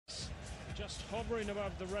just hovering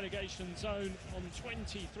above the relegation zone on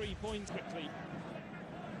 23 points quickly.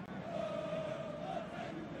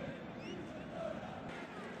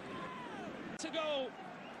 To goal.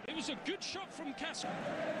 It was a good shot from Castro.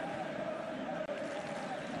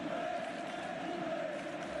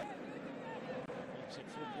 Leaves it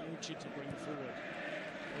for Bonucci to bring forward.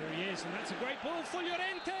 There he is, and that's a great ball for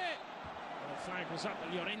Llorente. Well, the flag was up,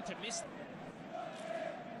 but Llorente missed.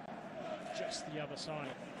 Just the other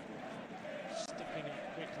side. Stepping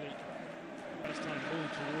up quickly. First time ball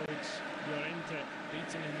towards Llorente,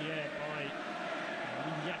 beaten in the air by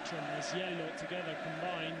Migliaccio and Sportiello together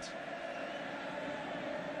combined.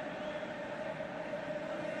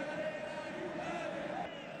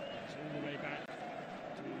 It's all the way back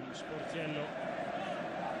to Sportiello.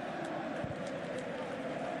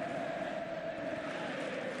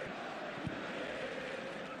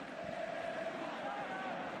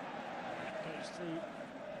 Goes through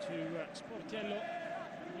to Sportiello.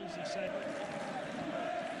 Easy save.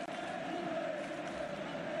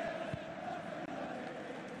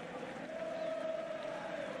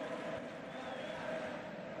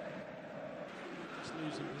 Just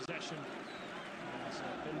losing possession as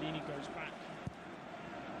Bellini goes back.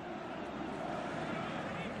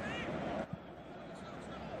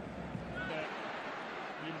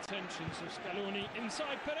 The intentions of Scaloni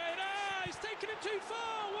inside Pereira. He's taken it too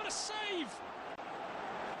far. What a save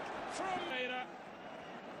from Pereira.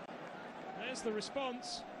 There's the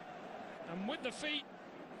response, and with the feet,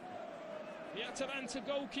 the Atalanta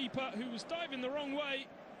goalkeeper, who was diving the wrong way,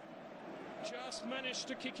 just managed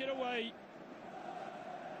to kick it away.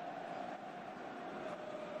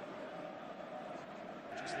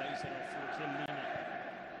 Just lays it off for Chiellini.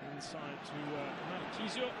 Inside to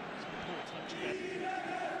Marchisio. It's a poor touch again.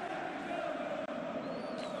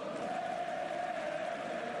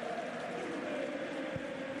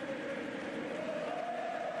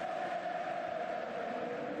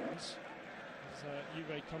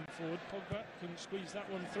 Juve come forward, Pogba couldn't squeeze that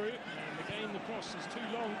one through, and again the cross is too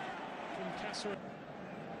long from Cáceres.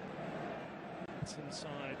 It's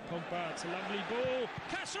inside, Pogba, it's a lovely ball,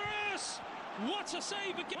 Cáceres! What a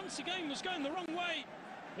save again! Once again was going the wrong way.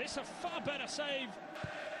 It's a far better save.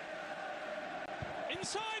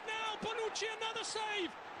 Inside now, Bonucci, another save!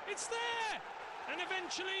 It's there! And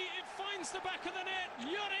eventually it finds the back of the net,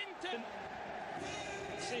 Llorente.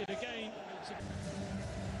 Let's see it again.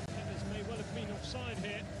 May well have been offside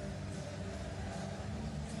here.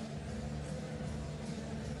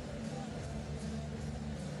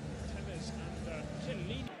 Tevez and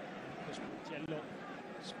Chiellini. Sportiello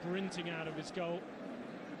sprinting out of his goal.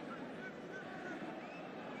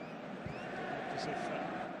 As if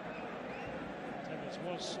Tevez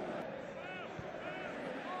was.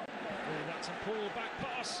 Oh, that's a poor back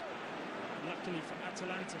pass. Luckily for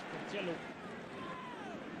Atalanta, Sportiello.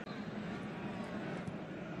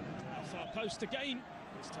 Far post again.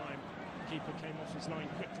 This time, the keeper came off his line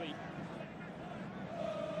quickly.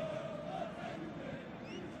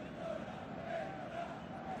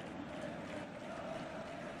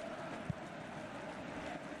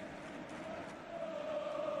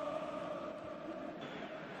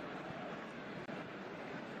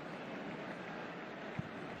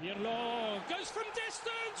 Pirlo goes from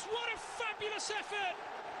distance. What a fabulous effort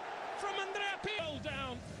from Andrea Pirlo.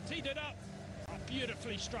 Down, teed it up,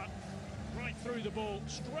 beautifully struck. Right through the ball,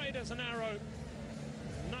 straight as an arrow.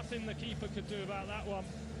 Nothing the keeper could do about that one.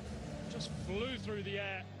 Just flew through the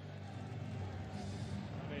air.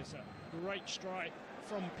 There's a great strike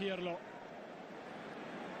from Pirlo.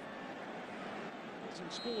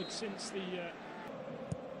 Hasn't scored since the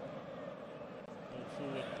ball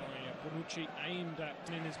forward by Bonucci, aimed at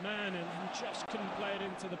in his man, and he just couldn't play it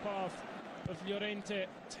into the path of Llorente.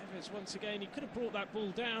 Tevez once again, he could have brought that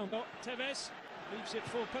ball down. Tevez leaves it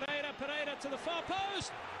for Pereira, Pereira to the far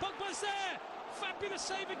post, Pogba's there, fabulous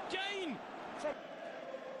save again from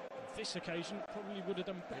this occasion, probably would have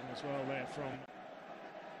done better as well there from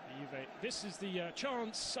Juve. This is the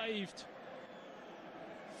chance saved,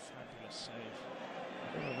 fabulous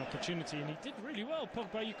save, what an opportunity, and he did really well,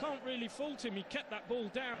 Pogba, you can't really fault him, he kept that ball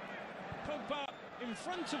down. Pogba in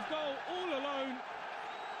front of goal, all alone.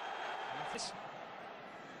 Well,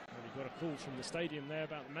 he got a call from the stadium there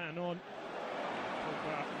about the man on.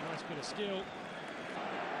 Pogba, nice bit of skill.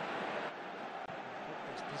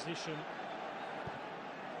 Pogba's position.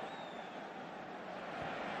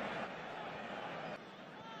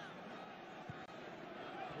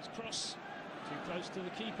 His cross, too close to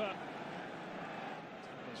the keeper.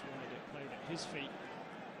 Tevez wanted it played at his feet.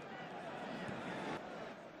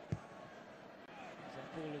 That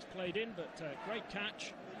ball is played in, but great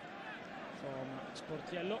catch from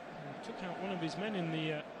Sportiello, who took out one of his men in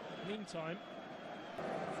the meantime.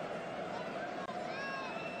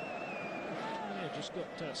 Yeah, just got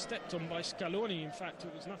stepped on by Scaloni. In fact,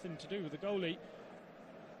 it was nothing to do with the goalie.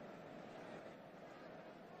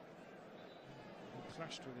 He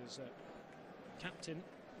clashed with his captain,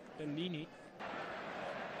 Bellini.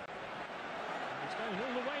 He's going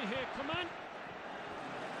all the way here, come on!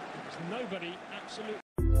 There's nobody absolutely